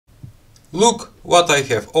Look what I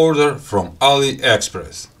have ordered from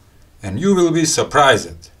Aliexpress, and you will be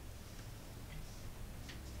surprised.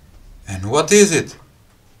 And what is it?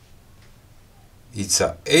 It's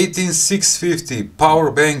a 18650 power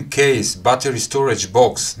bank case battery storage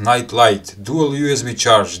box night light dual USB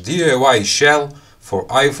charge DIY shell for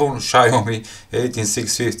iPhone Xiaomi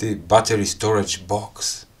 18650 battery storage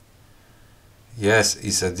box. Yes,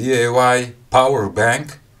 it's a DIY power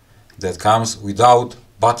bank that comes without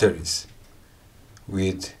batteries.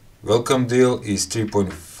 With welcome deal is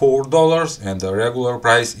 $3.4 and the regular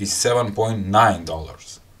price is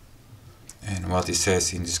 $7.9. And what it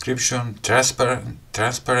says in description: transparent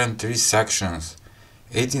 3 sections,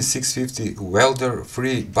 18650 welder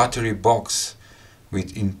free battery box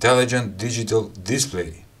with intelligent digital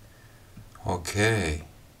display. Okay,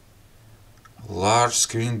 large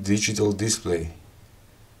screen digital display,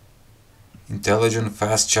 intelligent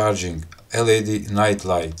fast charging LED night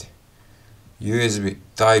light, USB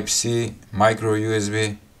type C, micro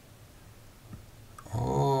USB.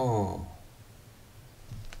 Oh,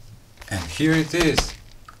 and here it is.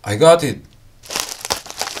 I got it.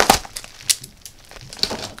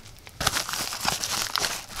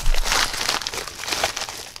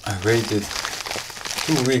 I waited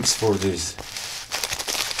 2 weeks for this.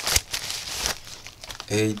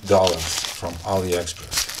 $8 from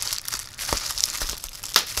Aliexpress.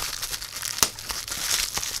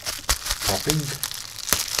 Popping.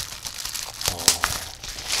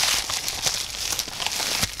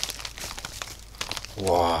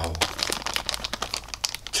 Oh. Wow.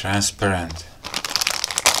 Transparent.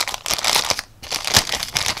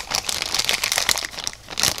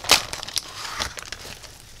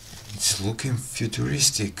 It's looking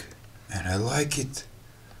futuristic and I like it.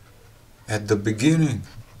 At the beginning,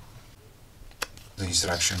 the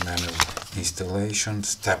instruction manual, installation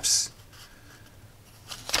steps.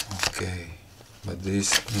 Okay, but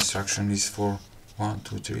this instruction is for 1,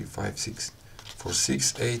 2, 3, 5, 6, for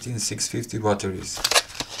 6, 18650 batteries.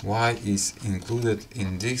 Why is included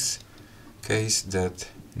in this case that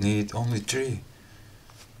need only 3?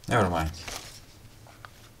 Never mind.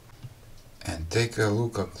 And take a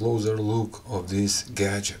closer look of this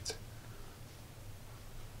gadget.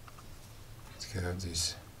 We have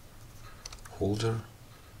this holder,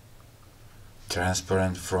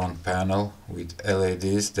 transparent front panel with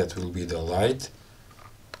LEDs that will be the light.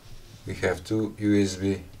 We have 2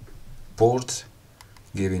 USB ports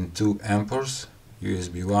giving 2 amperes,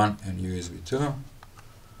 USB 1 and USB 2.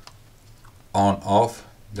 On off,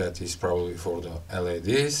 that is probably for the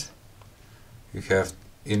LEDs. We have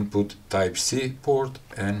input type C port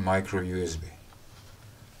and micro USB.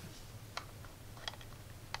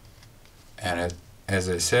 And as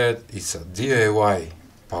I said, it's a DIY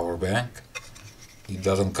power bank. It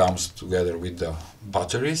doesn't come together with the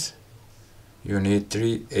batteries. You need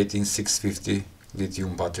 3 18650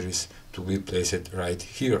 lithium batteries to be placed right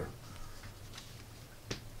here.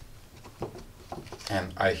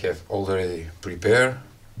 And I have already prepared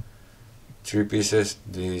 3 pieces.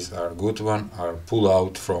 These are good one, are pull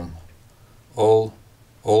out from all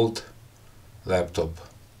old laptop.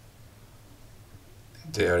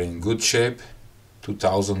 They are in good shape,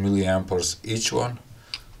 2000 milliamperes each one,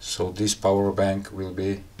 so this power bank will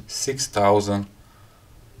be 6000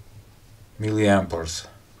 milliamperes.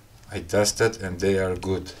 I tested and they are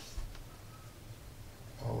good.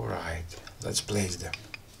 Alright, let's place them.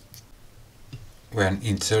 When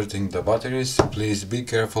inserting the batteries, please be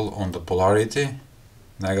careful on the polarity.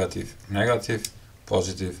 Negative, negative,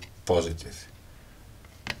 positive, positive.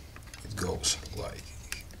 It goes like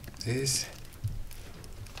this.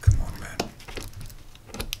 Come on, man.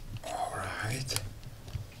 Alright.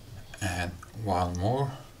 And one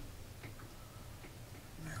more.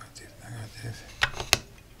 Negative, negative.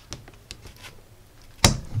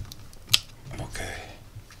 Okay.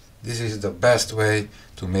 This is the best way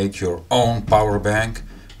to make your own power bank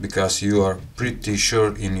because you are pretty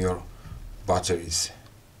sure in your batteries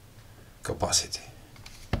capacity.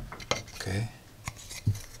 Okay.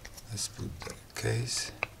 Let's put the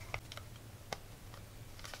case.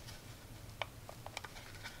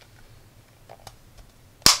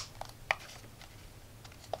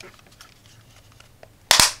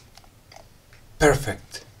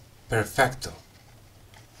 Perfect, perfecto,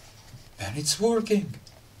 and it's working.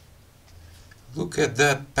 Look at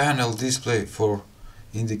that panel display for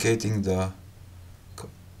indicating the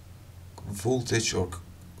voltage or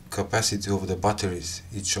capacity of the batteries.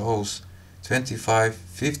 It shows 25,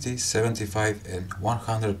 50, 75 and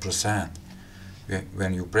 100%.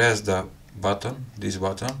 When you press the button, this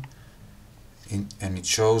button, and it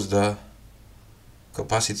shows the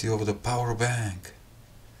capacity of the power bank.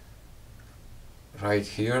 Right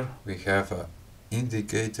here we have a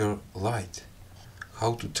indicator light.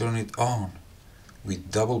 How to turn it on?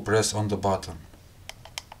 With double press on the button.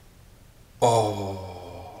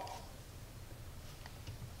 Oh,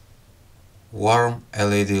 warm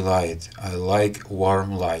LED light. I like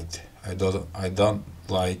warm light. I don't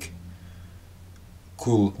like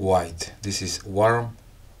cool white. This is warm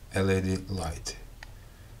LED light.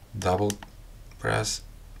 Double press,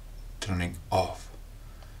 turning off.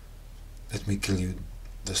 Let me kill you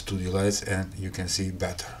the studio lights and you can see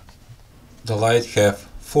better. The light have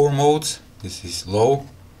 4 modes. This is low,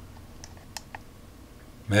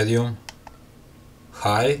 medium,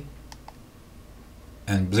 high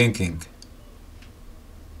and blinking.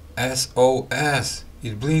 SOS.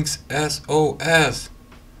 It blinks SOS.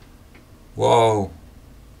 Wow.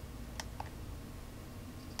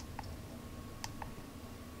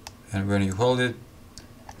 And when you hold it,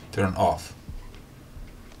 turn off.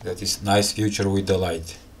 That is nice feature with the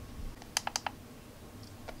light.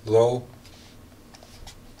 Low,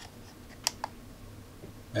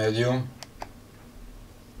 medium,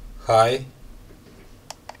 high,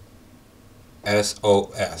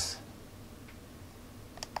 SOS.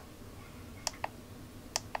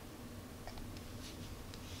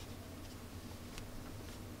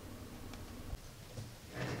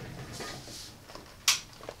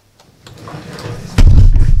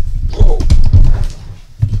 Whoa.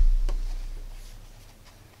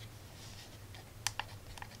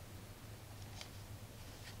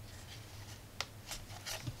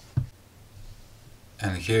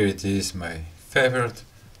 And here it is, my favorite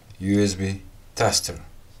USB tester.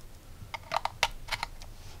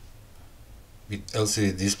 With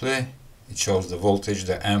LCD display, it shows the voltage,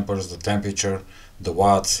 the amperes, the temperature, the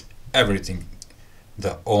watts, everything,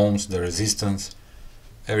 the ohms, the resistance,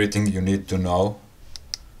 everything you need to know.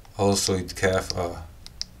 Also it have a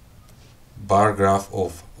bar graph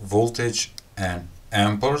of voltage and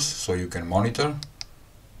amperes, so you can monitor.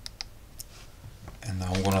 And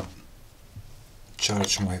now I'm gonna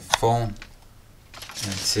charge my phone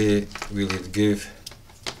and see will it give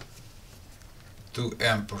 2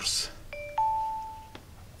 amperes.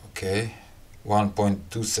 Okay,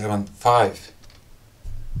 1.275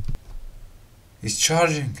 is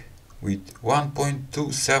charging with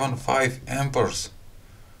 1.275 amperes,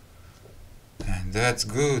 and that's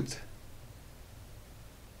good.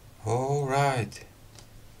 Alright,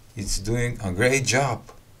 it's doing a great job.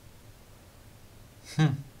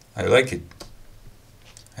 I like it.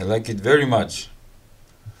 I like it very much.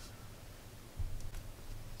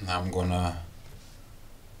 Now I'm gonna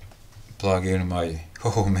plug in my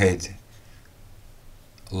homemade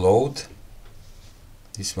load.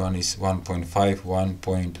 This one is 1.5,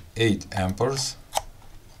 1.8 amperes.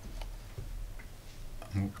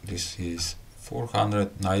 This is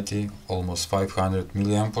 490, almost 500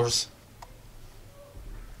 milliamperes.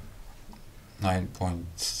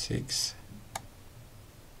 9.6,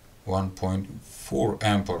 1.4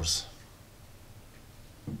 amperes.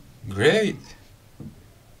 Great.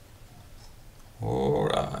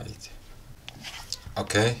 Alright.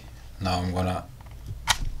 Okay, now I'm gonna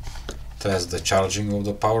test the charging of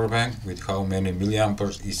the power bank with how many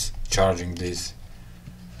milliamperes is charging this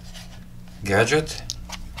gadget.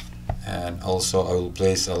 And also I will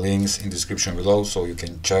place a links in description below so you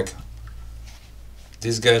can check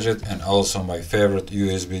this gadget, and also my favorite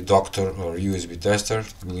USB doctor or USB tester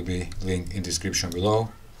will be linked in description below,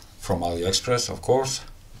 from Aliexpress of course.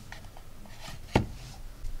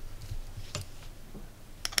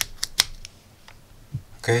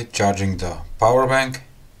 Okay, charging the power bank.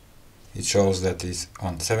 It shows that it's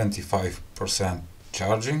on 75%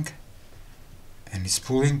 charging and it's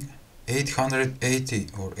pulling 880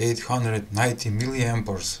 or 890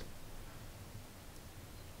 milliamperes.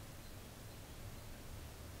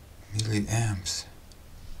 Milliamps.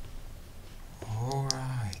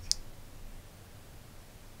 Alright.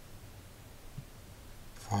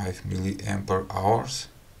 5 milliampere hours.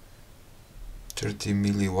 30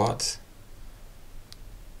 milliwatts.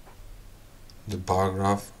 The bar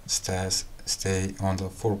graph stay on the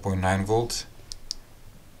 4.9 volts,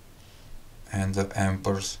 and the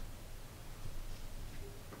amperes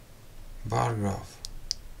bar graph.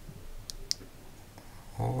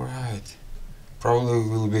 Alright, probably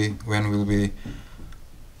will be, when will be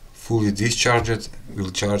fully discharged,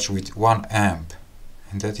 will charge with 1 amp,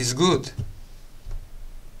 and that is good.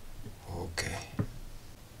 Okay.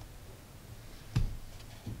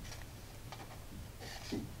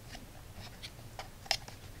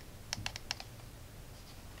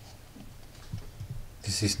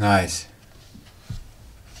 This is nice,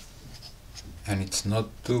 and it's not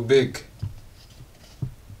too big.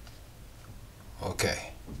 Okay.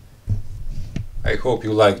 I hope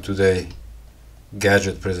you liked today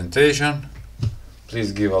gadget presentation.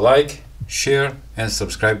 Please give a like, share and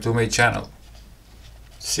subscribe to my channel.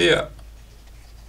 See ya!